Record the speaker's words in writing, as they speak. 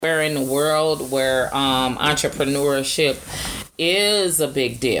We're in a world where entrepreneurship is a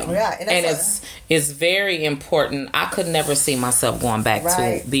big deal. Yeah, and it's very important. I could never see myself going back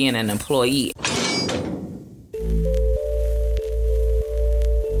to being an employee.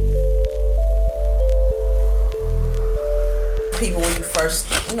 People when you first,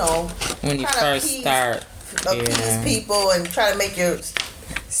 when you first start, appease people and try to make your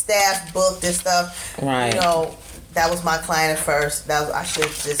staff booked and stuff. Right. That was my client at first. I should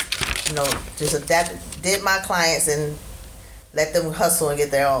just adapt, did my clients and let them hustle and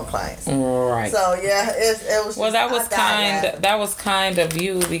get their own clients. Right. So yeah, it was. Well, that was kind of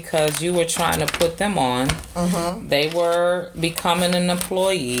you because you were trying to put them on. Mm-hmm. They were becoming an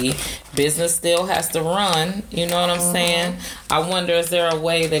employee. Business still has to run. You know what I'm saying? I wonder, is there a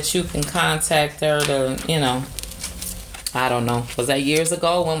way that you can contact her to, I don't know. Was that years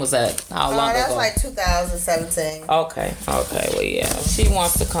ago? When was that? How long ago? That's like 2017. Okay. Well, yeah. She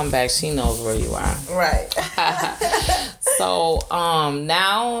wants to come back. She knows where you are. Right. So,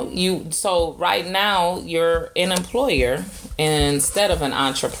 right now you're an employer instead of an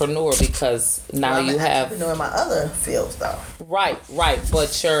entrepreneur because now you have. I'm an entrepreneur in my other fields, though. Right.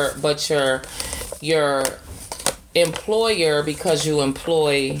 But you're employer because you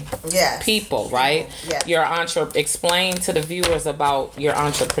employ people, right? Yeah. Explain to the viewers about your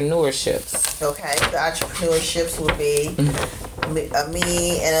entrepreneurships. Okay, the entrepreneurships would be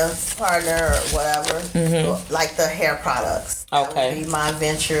me and a partner or whatever, like the hair products. Okay. That would be my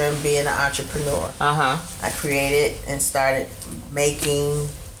venture in being an entrepreneur. I created and started making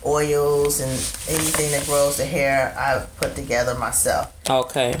oils and anything that grows the hair. I put together myself.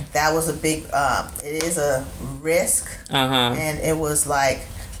 Okay. That was a big. It is a risk, and it was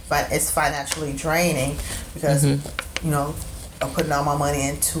it's financially draining because I'm putting all my money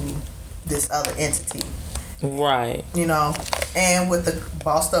into this other entity. Right. And with the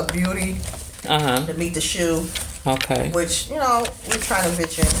Bossed Up Beauty, to Meet the Shoe. Okay. Which we're trying to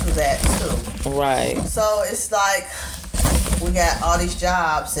venture into that too. Right. So it's like we got all these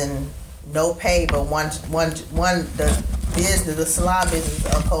jobs and no pay, but one the salon business is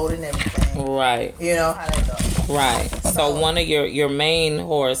upholding everything. Right. You know how that goes. Right. So one of your main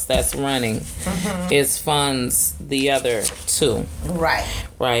horse that's running is funds the other two. Right.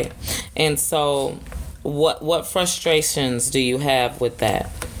 Right. And so what frustrations do you have with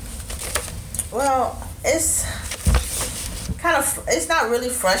that? Well, it's not really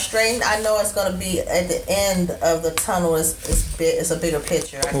frustrating. I know it's going to be at the end of the tunnel. It's a bigger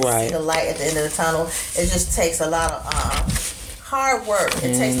picture. I can see the light at the end of the tunnel. It just takes a lot of hard work.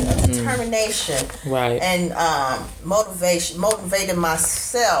 It takes a determination, and motivating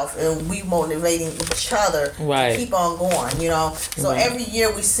myself, and we motivating each other to keep on going. So every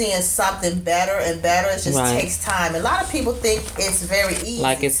year we're seeing something better and better. It just takes time. A lot of people think it's very easy,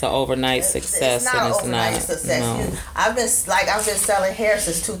 like it's an overnight success. It's not an overnight success. No. I've been selling hair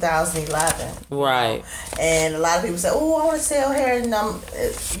since 2011. Right. And a lot of people say, "Oh, I want to sell hair," and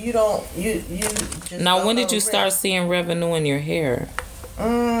you just. Now, when did you start seeing revenue in your hair?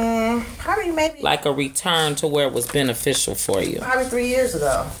 Probably maybe like a return to where it was beneficial for you. Probably 3 years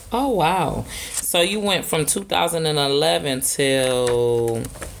ago. Oh wow! So you went from 2011 till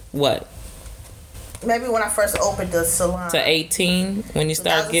what? Maybe when I first opened the salon. To 18 when you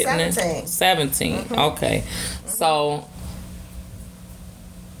started getting it. 17. Okay, so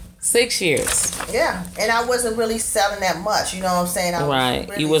 6 years. Yeah, and I wasn't really selling that much. You know what I'm saying?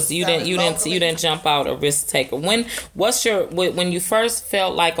 You didn't jump out a risk taker. When you first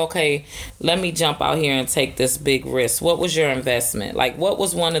felt like, okay, let me jump out here and take this big risk? What was your investment? Like, what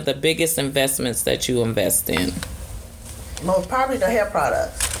was one of the biggest investments that you invest in? Well, probably the hair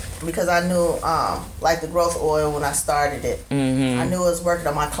products. Because I knew, like the growth oil when I started it, I knew it was working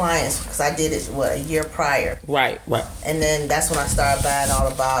on my clients because I did it, a year prior. Right. And then that's when I started buying all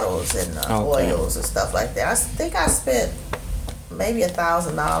the bottles and oils and stuff like that. I think I spent maybe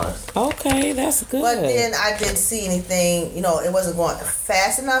 $1,000. Okay, that's good. But then I didn't see anything, it wasn't going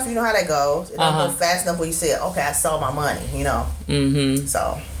fast enough. You know how that goes. It don't go fast enough where you say, okay, I sold my money, Mm-hmm.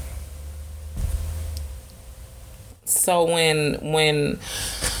 So when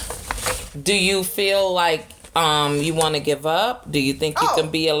do you feel like you want to give up? Do you think you can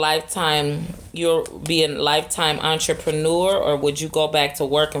be a lifetime entrepreneur, or would you go back to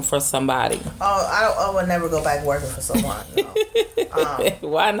working for somebody? I would never go back working for someone.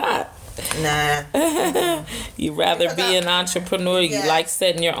 Why not? Nah. You rather be an entrepreneur? You like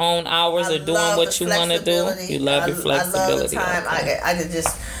setting your own hours or doing what you want to do? You love your flexibility. I love the time. I could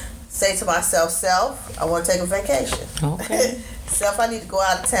just say to myself, I want to take a vacation. Okay. I need to go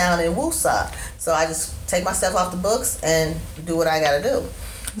out of town in Woosah. So I just take myself off the books and do what I got to do.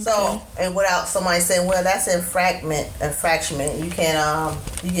 So, and without somebody saying, well, that's infractment, you can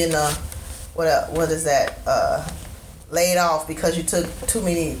you getting what is that, laid off because you took too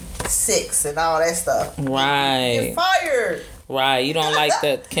many sicks and all that stuff. Right. You're fired. Right. You don't like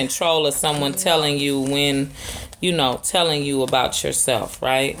the control of someone telling you when, telling you about yourself,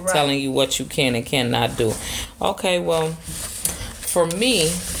 right? Telling you what you can and cannot do. Okay, well, for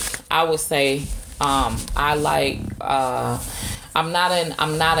me, I would say I like I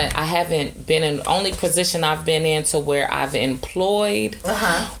haven't been in, only position I've been in to where I've employed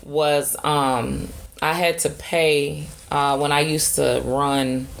was I had to pay when I used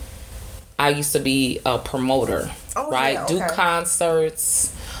to be a promoter, right? Yeah, okay. Do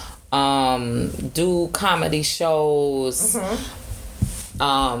concerts, do comedy shows,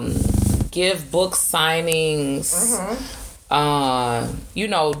 give book signings,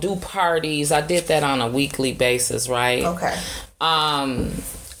 do parties. I did that on a weekly basis, right? Okay.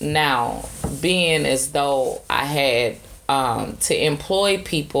 Now, being as though I had to employ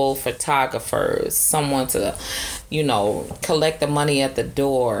people, photographers, someone to, collect the money at the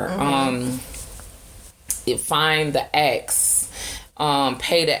door, find the acts,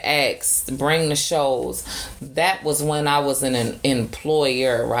 pay the acts, bring the shows. That was when I was an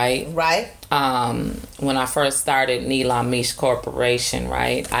employer, right? Right. When I first started Neelam Mish Corporation,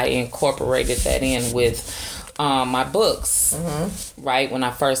 right? I incorporated that in with my books, right? When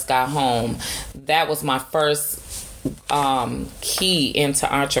I first got home. That was my first key into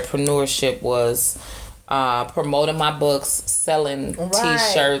entrepreneurship, was promoting my books, selling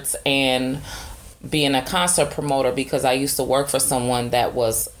T-shirts, and being a concert promoter, because I used to work for someone that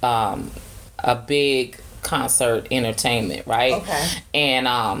was a big concert entertainment, right? Okay.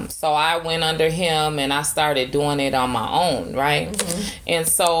 And so I went under him and I started doing it on my own, right? And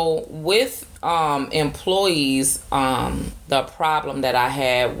so with employees, the problem that I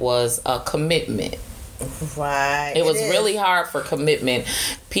had was a commitment. Right. It was really hard for commitment.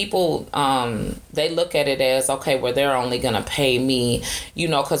 People, they look at it as, okay, well, they're only going to pay me,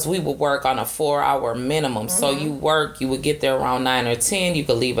 because we would work on a 4-hour minimum. So you would get there around 9 or 10. You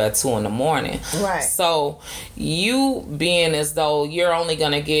could leave at 2 in the morning. Right. So you being as though you're only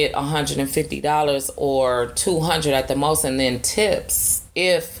going to get $150 or $200 at the most, and then tips.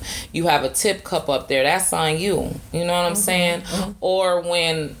 If you have a tip cup up there, that's on you. You know what I'm saying? Or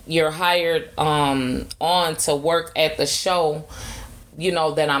when you're hired on to work at the show,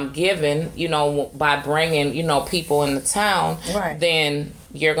 that I'm given, by bringing, people in the town, then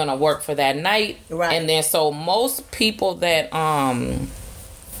you're going to work for that night. Right. And then so most people that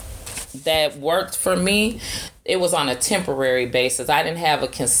worked for me, it was on a temporary basis. I didn't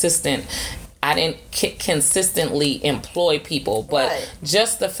consistently employ people, but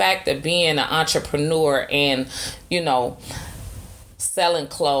just the fact of being an entrepreneur and, selling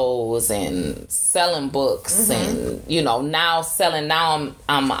clothes and selling books and, now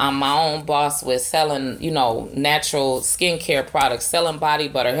I'm my own boss with selling, natural skincare products, selling body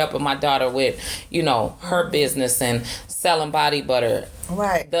butter, helping my daughter with, her business and selling body butter.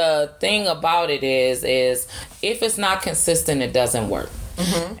 Right. The thing about it is if it's not consistent, it doesn't work.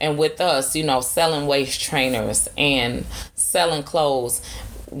 And with us, selling waist trainers and selling clothes,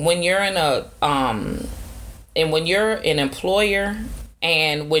 when you're in and when you're an employer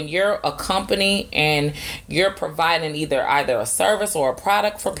and when you're a company and you're providing either a service or a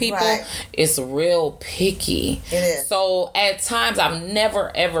product for people, it's real picky. It is. So at times I've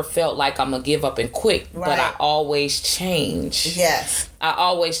never ever felt like I'm gonna give up and quit, but I always change. Yes. I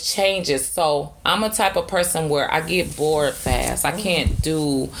always change it. So I'm a type of person where I get bored fast. I can't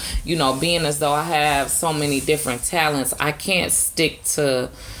do, being as though I have so many different talents, I can't stick to,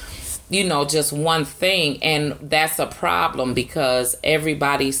 just one thing. And that's a problem because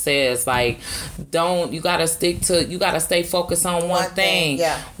everybody says, like, you gotta stay focused on one thing.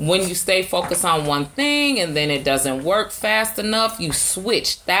 Yeah. When you stay focused on one thing and then it doesn't work fast enough, you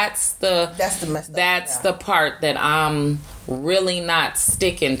switch. That's the part that I'm really not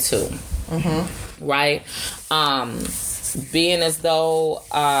sticking to. Right? Being as though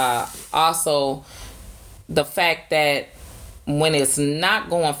also the fact that when it's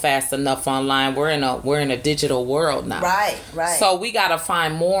not going fast enough online, we're in a digital world now. Right. So we got to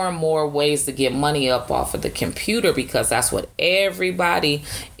find more and more ways to get money up off of the computer because that's what everybody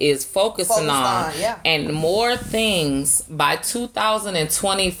is focusing on. Yeah. And more things by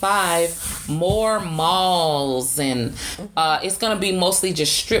 2025, more malls and it's going to be mostly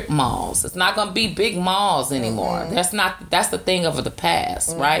just strip malls. It's not going to be big malls anymore. That's the thing of the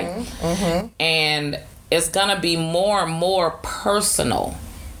past, right? And it's gonna be more and more personal.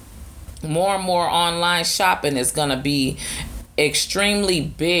 More and more online shopping is gonna be extremely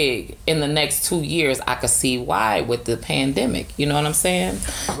big in the next 2 years. I could see why with the pandemic. You know what I'm saying?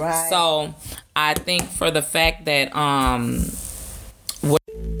 Right. So I think for the fact that